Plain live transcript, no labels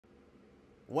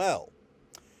Well,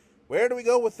 where do we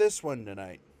go with this one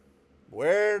tonight?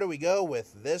 Where do we go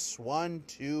with this one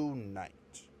tonight?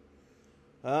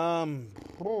 I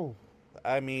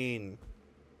mean,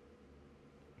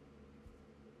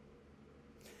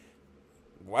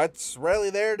 what's really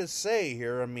there to say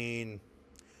here? I mean,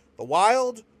 the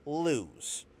Wild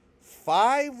lose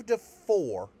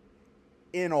 5-4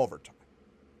 in overtime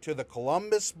to the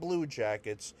Columbus Blue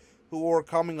Jackets, who were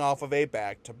coming off of a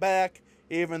back-to-back,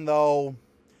 even though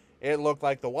it looked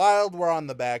like the Wild were on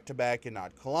the back-to-back and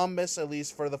not Columbus, at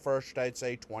least for the first, I'd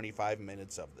say, 25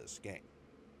 minutes of this game.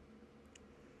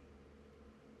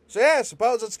 So yeah, I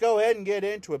suppose let's go ahead and get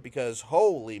into it, because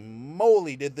holy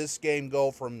moly did this game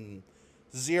go from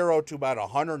 0 to about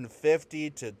 150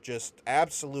 to just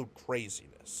absolute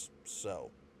craziness.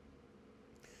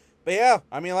 But yeah,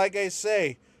 I mean, like I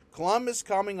say, Columbus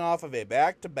coming off of a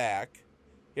back-to-back,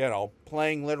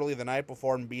 playing literally the night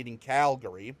before and beating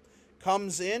Calgary,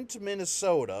 comes into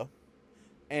Minnesota,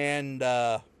 and,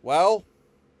 well,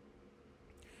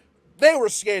 they were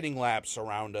skating laps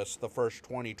around us the first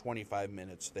 20-25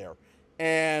 minutes there.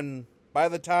 And by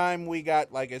the time we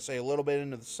got, like I say, a little bit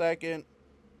into the second,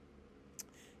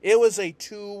 it was a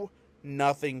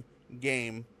 2-0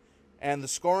 game. And the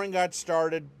scoring got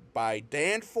started by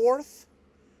Danforth.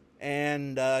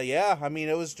 And, yeah, I mean,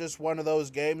 it was just one of those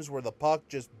games where the puck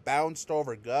just bounced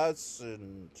over Gus,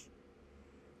 and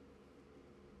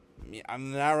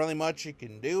not really much you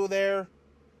can do there.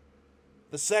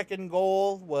 The second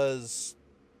goal was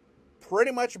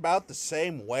pretty much about the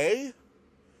same way.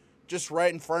 Just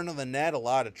right in front of the net, a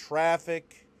lot of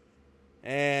traffic.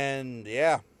 And,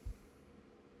 yeah.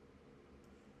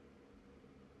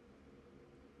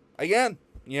 Again,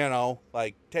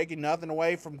 taking nothing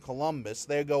away from Columbus.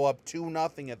 They go up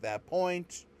 2-0 at that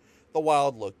point. The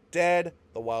Wild looked dead.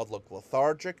 The Wild looked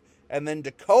lethargic. And then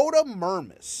Dakota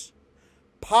Mermis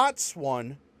pots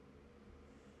one.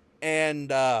 And,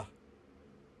 the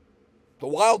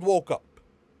Wild woke up.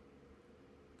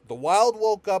 The Wild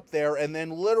woke up there, and then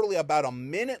literally about a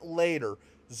minute later,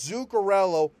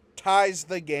 Zuccarello ties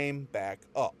the game back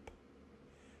up.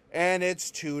 And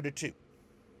it's 2-2.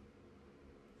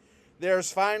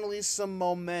 There's finally some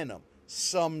momentum,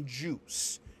 some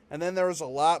juice. And then there was a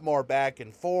lot more back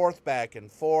and forth,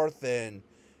 and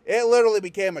it literally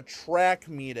became a track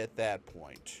meet at that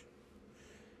point.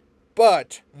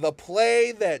 But the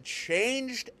play that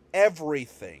changed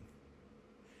everything,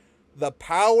 the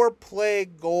power play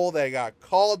goal that got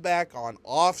called back on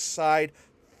offside,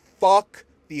 fuck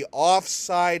the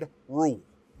offside rule.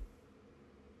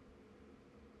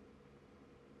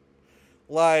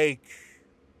 That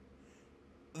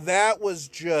was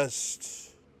the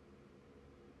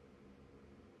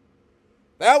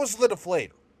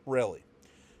deflator, really.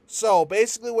 So,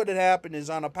 basically what had happened is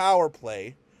on a power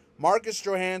play, Marcus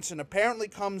Johansson apparently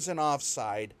comes in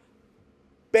offside,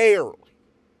 barely.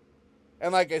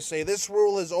 And like I say, this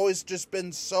rule has always just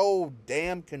been so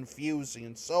damn confusing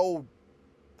and so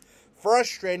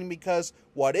frustrating, because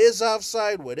what is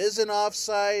offside, what isn't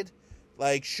offside,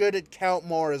 should it count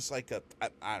more as I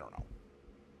don't know.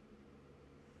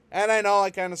 And I know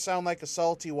I kind of sound like a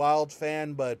salty Wild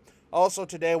fan, but also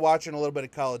today watching a little bit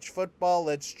of college football,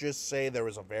 let's just say there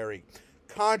was a very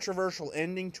controversial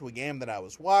ending to a game that I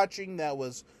was watching that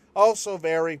was also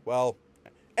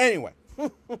anyway.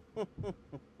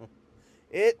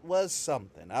 It was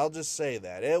something. I'll just say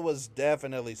that. It was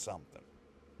definitely something.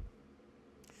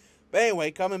 But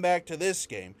anyway, coming back to this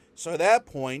game. So at that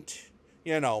point,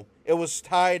 it was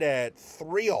tied at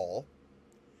 3-3.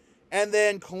 And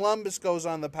then Columbus goes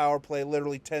on the power play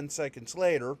literally 10 seconds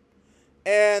later.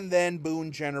 And then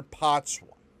Boone Jenner pots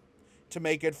one to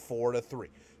make it 4-3.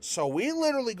 So we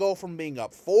literally go from being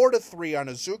up 4-3 on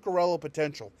a Zuccarello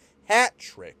potential hat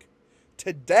trick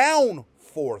to down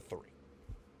 4-3.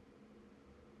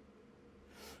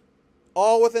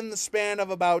 All within the span of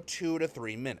about 2 to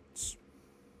 3 minutes.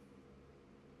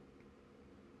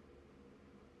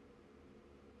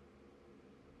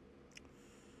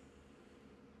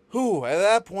 At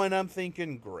that point I'm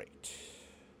thinking, great.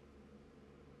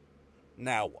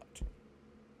 Now what?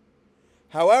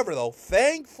 However, though,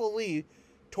 thankfully,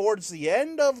 towards the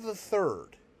end of the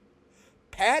third,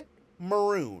 Pat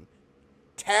Maroon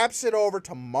taps it over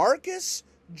to Marcus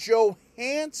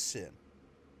Johansson.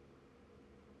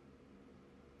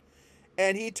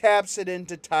 And he taps it in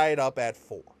to tie it up at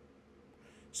 4.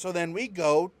 So then we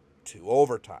go to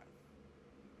overtime.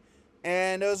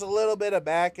 And it was a little bit of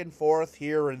back and forth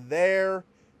here and there.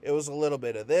 It was a little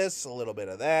bit of this, a little bit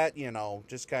of that,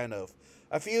 just kind of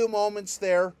a few moments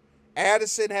there.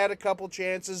 Addison had a couple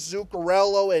chances.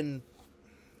 Zuccarello and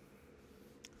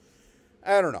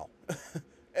I don't know.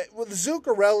 with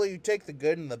Zuccarello, you take the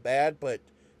good and the bad, but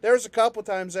there's a couple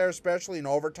times there, especially in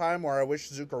overtime, where I wish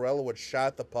Zuccarello would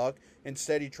shot the puck.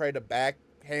 Instead, he tried to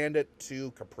backhand it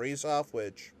to Kaprizov,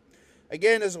 which,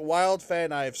 again, as a Wild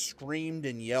fan, I've screamed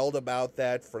and yelled about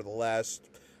that for the last,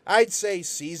 I'd say,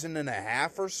 season and a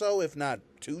half or so, if not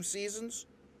 2 seasons.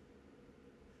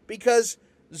 Because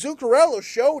Zuccarello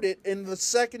showed it in the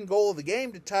second goal of the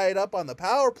game to tie it up on the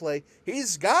power play.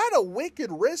 He's got a wicked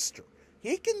wrister.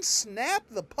 He can snap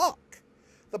the puck.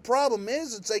 The problem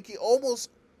is, it's like he almost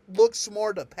looks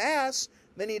more to pass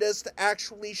than he does to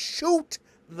actually shoot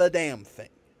the damn thing.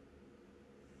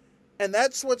 And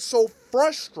that's what's so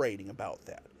frustrating about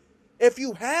that. If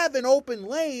you have an open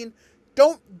lane,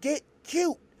 don't get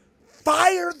cute.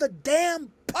 Fire the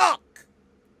damn puck.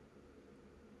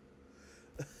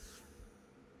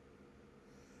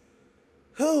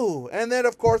 Whew. And then,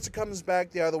 of course, it comes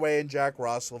back the other way, and Jack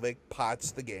Roslovic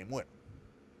pots the game winner.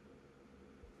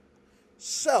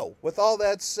 So, with all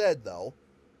that said, though,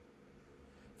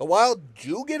 the Wild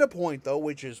do get a point, though,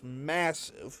 which is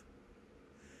massive.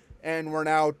 And we're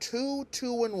now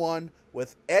 2-1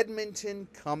 with Edmonton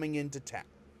coming into town.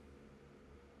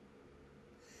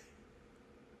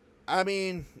 I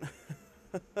mean,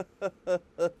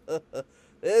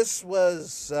 this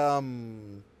was,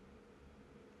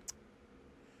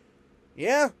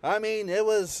 yeah, I mean, it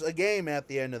was a game at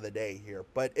the end of the day here.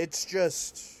 But it's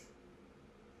just,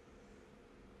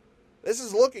 this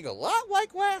is looking a lot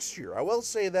like last year. I will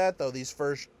say that, though, these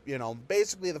first,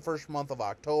 basically the first month of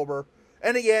October.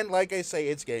 And again, like I say,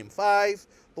 it's Game 5.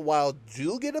 The Wild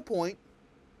do get a point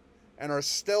and are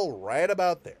still right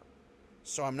about there.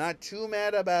 So I'm not too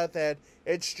mad about that.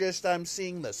 It's just I'm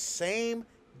seeing the same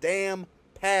damn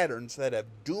patterns that have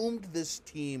doomed this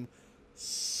team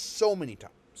so many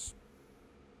times.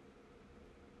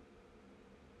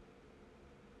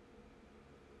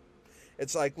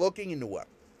 It's like looking into a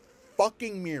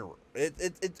fucking mirror.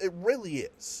 It really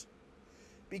is.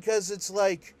 Because it's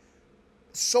like,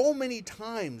 so many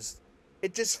times,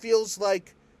 it just feels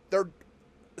like they're,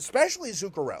 especially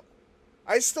Zuccarello.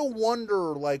 I still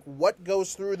wonder, like, what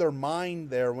goes through their mind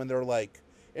there when they're, like,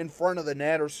 in front of the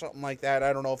net or something like that.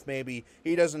 I don't know if maybe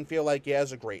he doesn't feel like he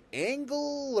has a great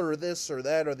angle or this or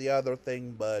that or the other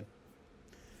thing, but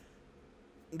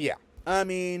yeah, I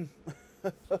mean,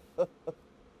 but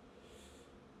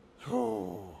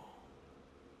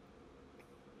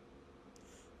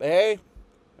hey,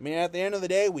 I mean, at the end of the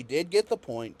day, we did get the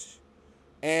point,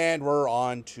 and we're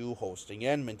on to hosting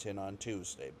Edmonton on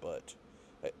Tuesday, but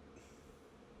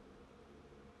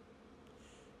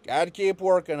got to keep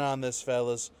working on this,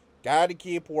 fellas. Got to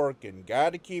keep working.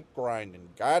 Got to keep grinding.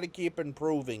 Got to keep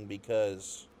improving,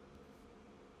 because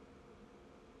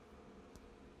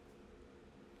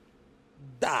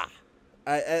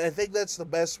I think that's the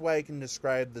best way I can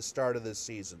describe the start of this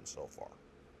season so far.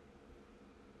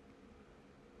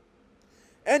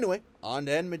 Anyway, on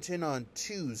to Edmonton on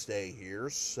Tuesday here,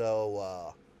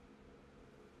 so,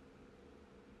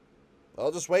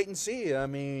 I'll just wait and see. I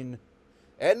mean,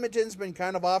 Edmonton's been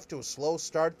kind of off to a slow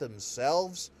start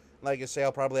themselves. Like I say,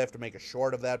 I'll probably have to make a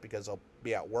short of that because I'll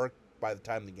be at work by the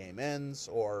time the game ends,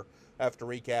 or have to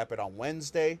recap it on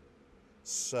Wednesday.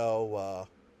 So,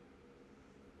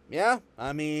 yeah,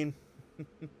 I mean,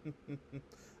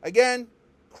 again,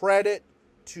 credit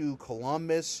to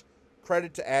Columbus.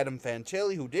 Credit to Adam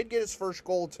Fantilli, who did get his first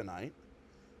goal tonight.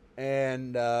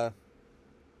 And,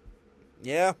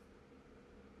 yeah.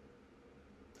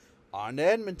 On to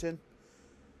Edmonton.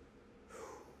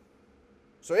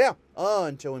 So, yeah.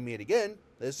 Until we meet again,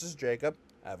 this is Jacob.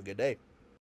 Have a good day.